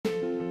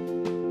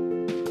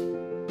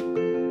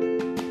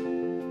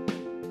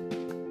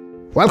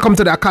Welcome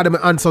to the Academy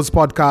Answers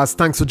podcast.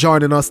 Thanks for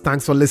joining us.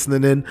 Thanks for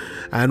listening in.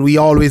 And we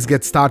always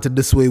get started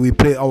this way. We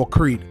play our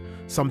creed,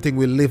 something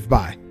we live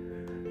by.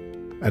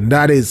 And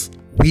that is,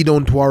 we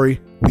don't worry,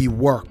 we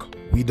work.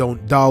 We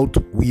don't doubt,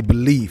 we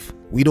believe.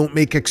 We don't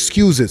make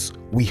excuses,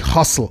 we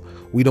hustle.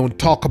 We don't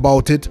talk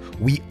about it,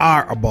 we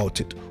are about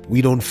it.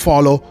 We don't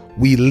follow,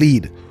 we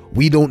lead.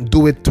 We don't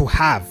do it to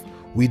have,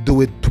 we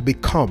do it to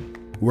become.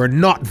 We're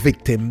not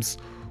victims,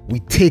 we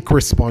take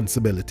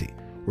responsibility.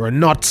 We're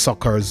not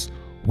suckers,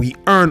 we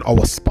earn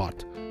our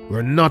spot.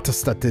 We're not a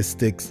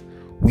statistics.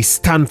 We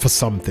stand for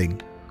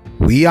something.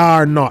 We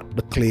are not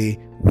the clay.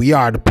 We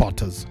are the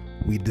potters.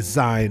 We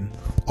design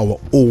our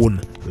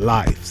own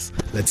lives.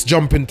 Let's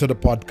jump into the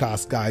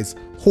podcast, guys.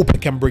 Hope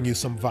it can bring you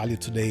some value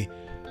today.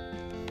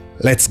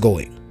 Let's go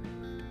in.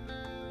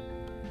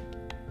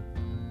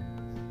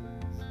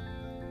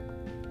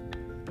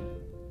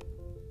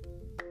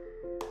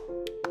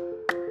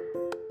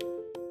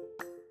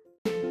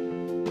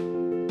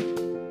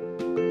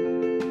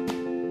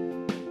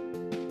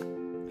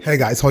 Hey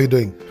guys, how you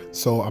doing?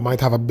 So I might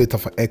have a bit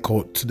of an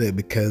echo today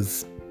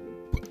because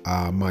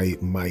my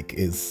mic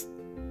is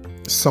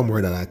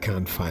somewhere that I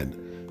can't find.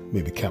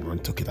 Maybe Cameron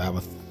took it. I have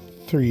a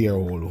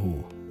 3-year-old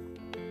who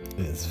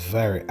is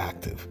very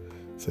active,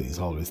 so he's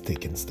always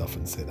taking stuff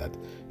and say that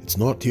it's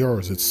not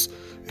yours,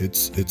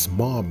 it's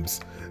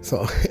mom's.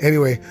 So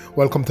anyway,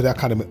 welcome to the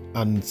Academy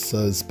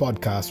Answers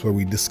podcast, where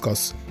we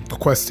discuss the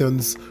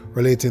questions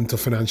relating to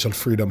financial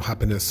freedom,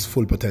 happiness,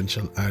 full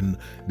potential, and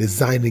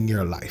designing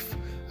your life.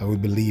 And we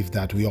believe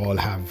that we all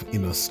have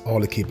in us all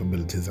the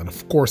capabilities, and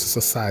of course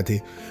society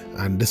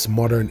and this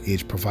modern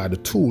age provide the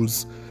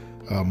tools,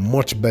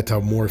 much better,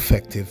 more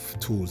effective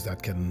tools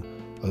that can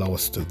allow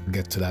us to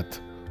get to that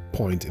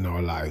point in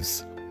our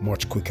lives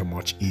much quicker,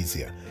 much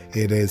easier.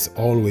 It is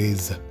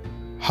always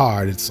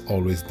hard, it's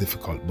always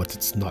difficult, but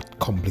it's not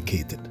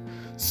complicated.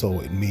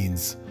 So it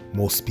means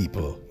most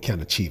people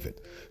can achieve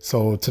it.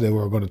 So today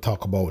we're going to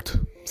talk about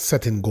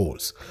setting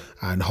goals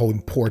and how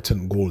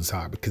important goals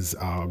are, because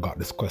I got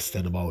this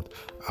question about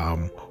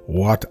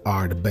what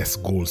are the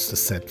best goals to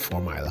set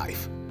for my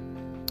life.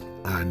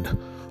 And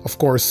of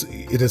course,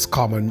 it is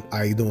common.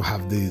 I don't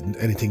have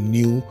anything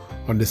new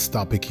on this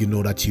topic. You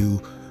know that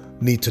you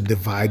need to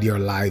divide your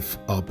life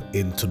up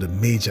into the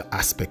major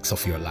aspects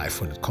of your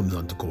life when it comes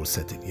on to goal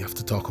setting. You have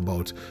to talk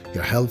about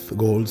your health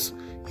goals.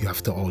 You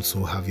have to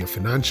also have your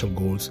financial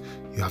goals.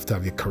 You have to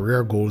have your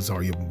career goals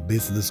or your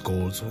business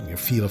goals or your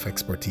field of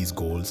expertise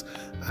goals,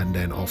 and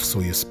then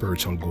also your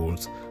spiritual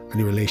goals and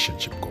your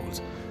relationship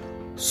goals.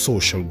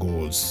 Social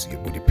goals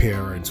with your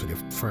parents, with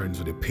your friends,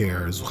 with your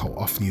peers, how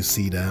often you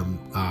see them,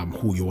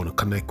 who you want to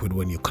connect with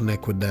when you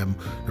connect with them,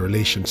 the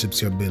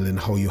relationships you're building,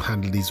 how you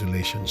handle these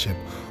relationships,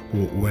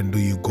 when do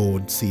you go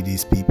and see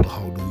these people,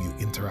 how do you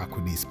interact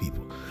with these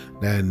people.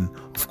 Then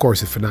of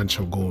course your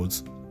financial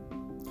goals.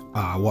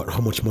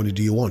 How much money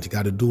do you want? You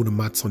got to do the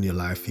maths on your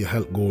life. Your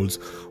health goals,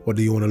 what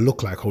do you want to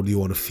look like? How do you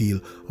want to feel?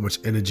 How much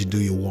energy do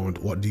you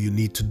want? What do you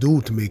need to do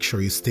to make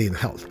sure you stay in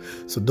health?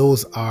 So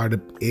those are the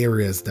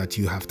areas that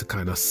you have to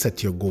kind of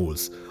set your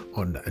goals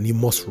on, and you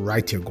must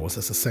write your goals.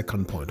 That's the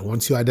second point.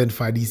 Once you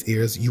identify these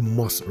areas, you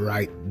must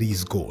write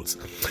these goals.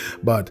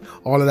 But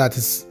all of that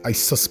is, I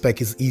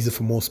suspect, is easy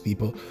for most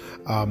people.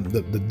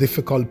 The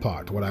difficult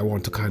part, what I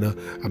want to kind of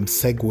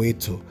segue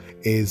to,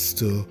 is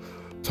to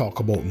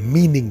talk about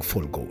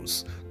meaningful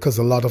goals, because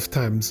a lot of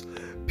times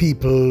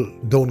people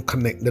don't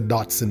connect the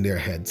dots in their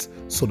heads,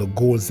 so the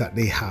goals that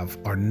they have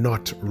are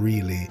not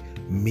really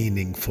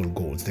meaningful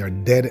goals. They're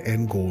dead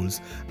end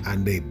goals,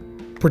 and they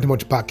pretty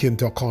much back you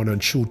into a corner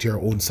and shoot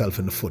your own self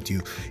in the foot.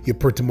 You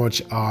pretty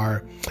much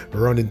are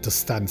running to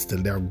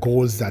standstill. There are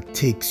goals that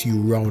takes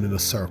you round in a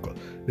circle.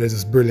 There's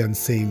this brilliant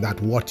saying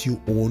that what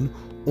you own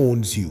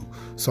owns you.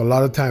 So a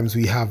lot of times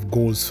we have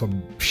goals for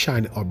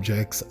shiny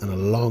objects and a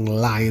long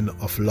line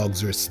of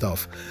luxury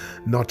stuff,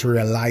 not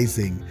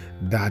realizing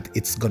that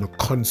it's going to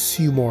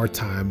consume our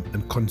time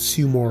and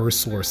consume our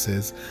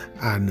resources,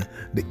 and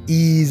the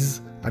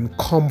ease and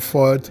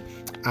comfort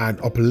and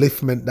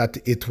upliftment that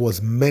it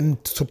was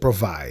meant to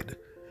provide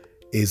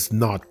is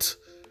the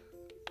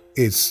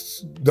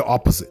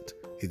opposite.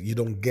 You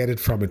don't get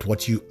it from it.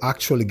 What you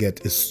actually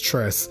get is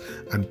stress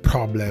and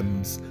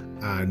problems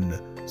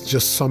and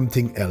just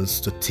something else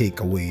to take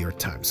away your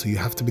time. So you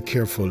have to be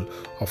careful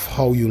of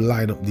how you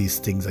line up these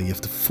things, and you have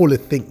to fully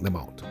think them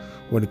out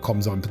when it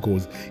comes on to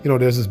goals. You know,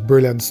 there's this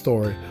brilliant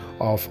story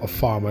of a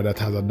farmer that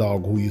has a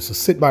dog who used to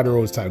sit by the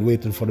roadside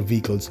waiting for the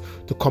vehicles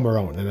to come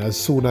around, and as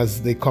soon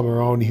as they come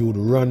around, he would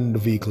run the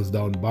vehicles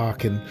down,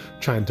 barking,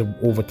 trying to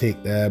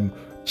overtake them,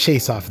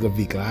 chase after the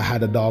vehicle. I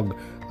had a dog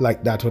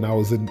like that when I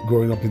was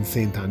growing up in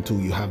St. Ann too.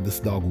 You have this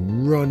dog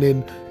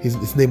running.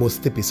 His name was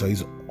Tippy, so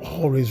he's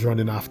always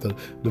running after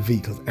the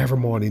vehicles. Every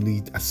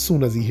morning, as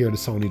soon as he heard the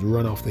sound, he'd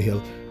run off the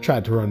hill,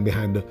 try to run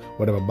behind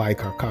whatever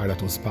bike or car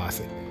that was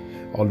passing,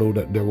 although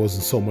there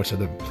wasn't so much of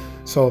them.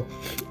 So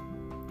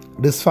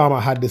this farmer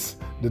had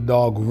the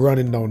dog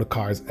running down the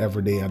cars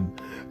every day,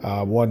 and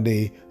one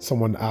day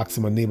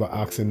a neighbor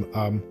asked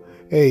him,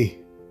 hey,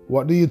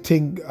 what do you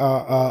think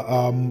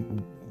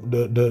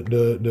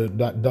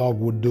that dog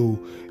would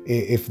do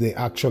if they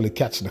actually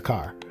catch the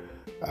car.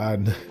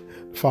 And the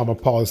farmer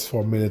paused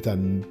for a minute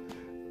and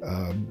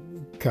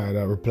kind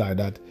of replied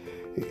that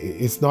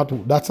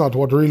that's not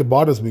what really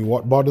bothers me.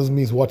 What bothers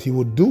me is what he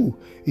would do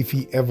if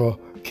he ever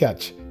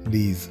catch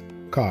these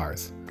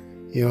cars.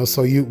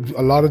 So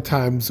a lot of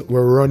times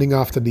we're running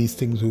after these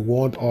things. We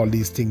want all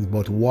these things,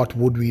 but what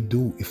would we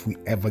do if we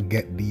ever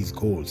get these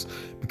goals?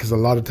 Because a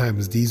lot of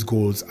times these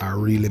goals are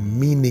really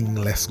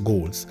meaningless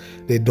goals.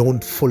 They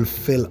don't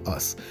fulfill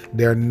us.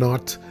 They're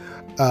not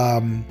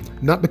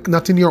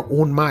in your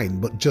own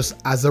mind, but just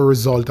as a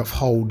result of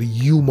how the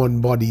human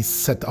body is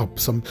set up.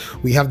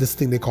 We have this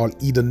thing they call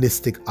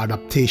hedonistic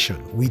adaptation.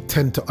 We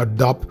tend to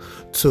adapt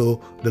to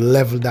the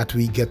level that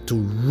we get to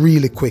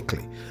really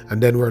quickly,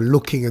 and then we're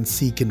looking and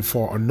seeking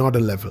for another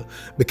level,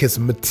 because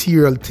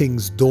material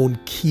things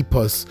don't keep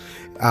us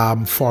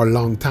for a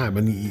long time.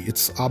 And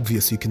it's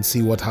obvious. You can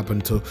see what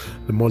happened to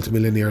the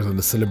multimillionaires and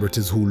the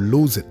celebrities who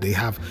lose it. They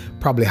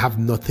probably have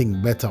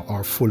nothing better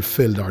or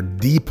fulfilled or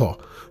deeper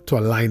to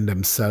align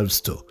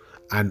themselves to,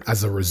 and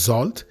as a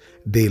result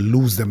they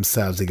lose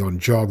themselves. They go on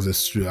drugs,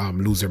 they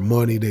lose their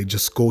money, they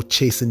just go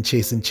chasing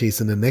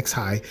the next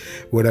high,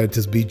 whether it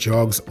is be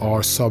drugs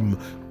or some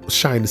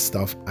shiny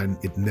stuff, and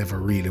it never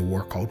really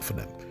work out for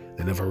them.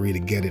 They never really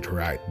get it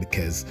right,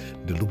 because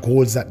the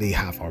goals that they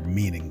have are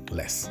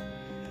meaningless.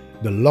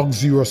 The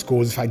luxurious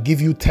goals, if I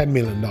give you $10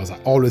 million, I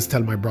always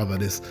tell my brother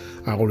this,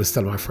 I always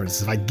tell my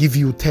friends, if I give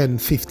you 10,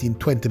 15,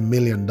 $20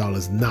 million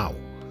now,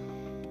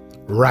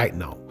 right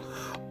now,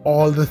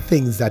 all the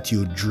things that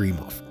you dream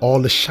of, all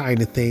the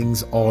shiny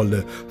things, all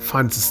the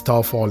fancy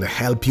stuff, all the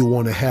help you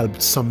want to help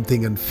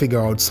something and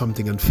figure out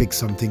something and fix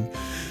something,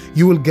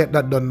 you will get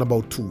that done in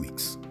about 2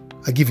 weeks.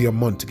 I give you a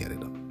month to get it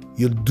done.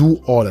 You'll do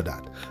all of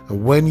that.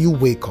 And when you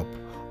wake up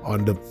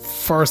on the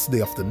first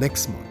day of the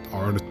next month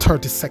or on the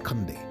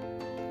 32nd day,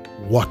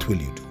 what will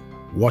you do?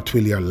 What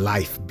will your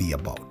life be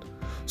about?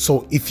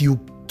 So if you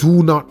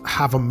do not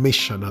have a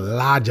mission, a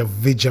larger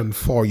vision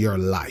for your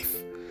life,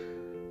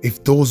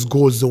 if those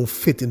goals don't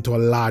fit into a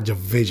larger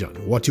vision,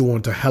 what you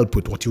want to help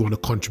with, what you want to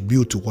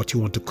contribute to, what you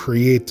want to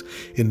create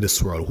in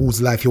this world,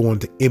 whose life you want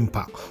to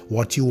impact,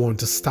 what you want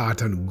to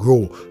start and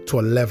grow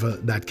to a level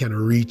that can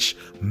reach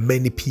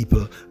many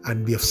people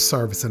and be of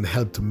service and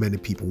help to many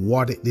people,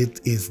 what it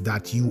is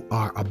that you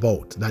are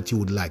about, that you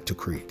would like to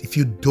create. If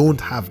you don't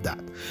have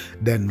that,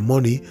 then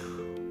money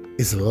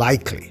is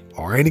likely,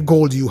 or any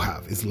goal you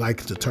have is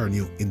likely to turn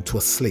you into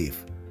a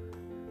slave,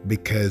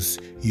 because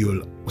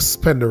you'll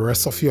spend the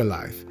rest of your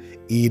life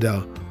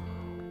either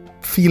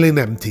feeling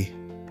empty,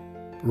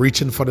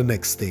 reaching for the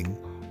next thing,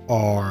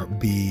 or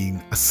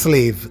being a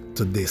slave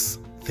to this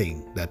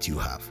thing that you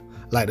have.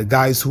 Like the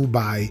guys who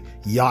buy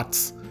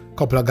yachts, a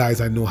couple of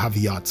guys I know have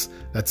yachts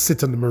that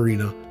sit in the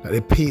marina that they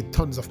pay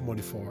tons of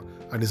money for,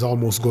 and it's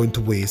almost going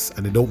to waste,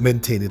 and they don't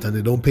maintain it, and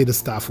they don't pay the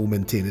staff who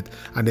maintain it,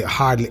 and they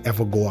hardly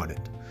ever go on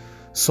it.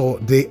 So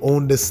they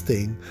own this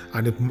thing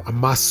and it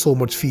amass so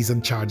much fees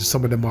and charges.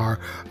 Some of them are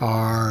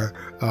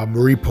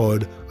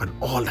repoed and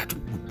all that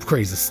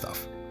crazy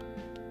stuff,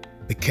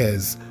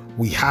 because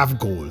we have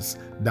goals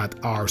that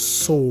are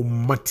so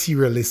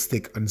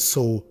materialistic and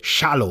so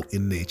shallow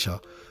in nature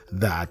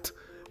that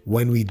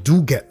when we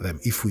do get them,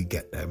 if we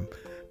get them,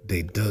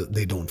 they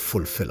don't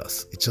fulfill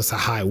us. It's just a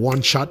high,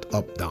 one shot,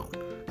 up, down.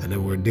 And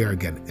then we're there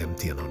again,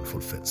 empty and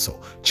unfulfilled. So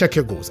check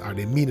your goals. Are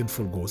they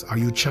meaningful goals? Are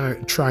you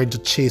trying to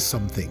chase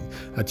something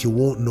that you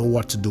won't know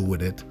what to do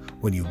with it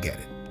when you get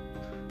it?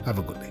 Have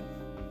a good day.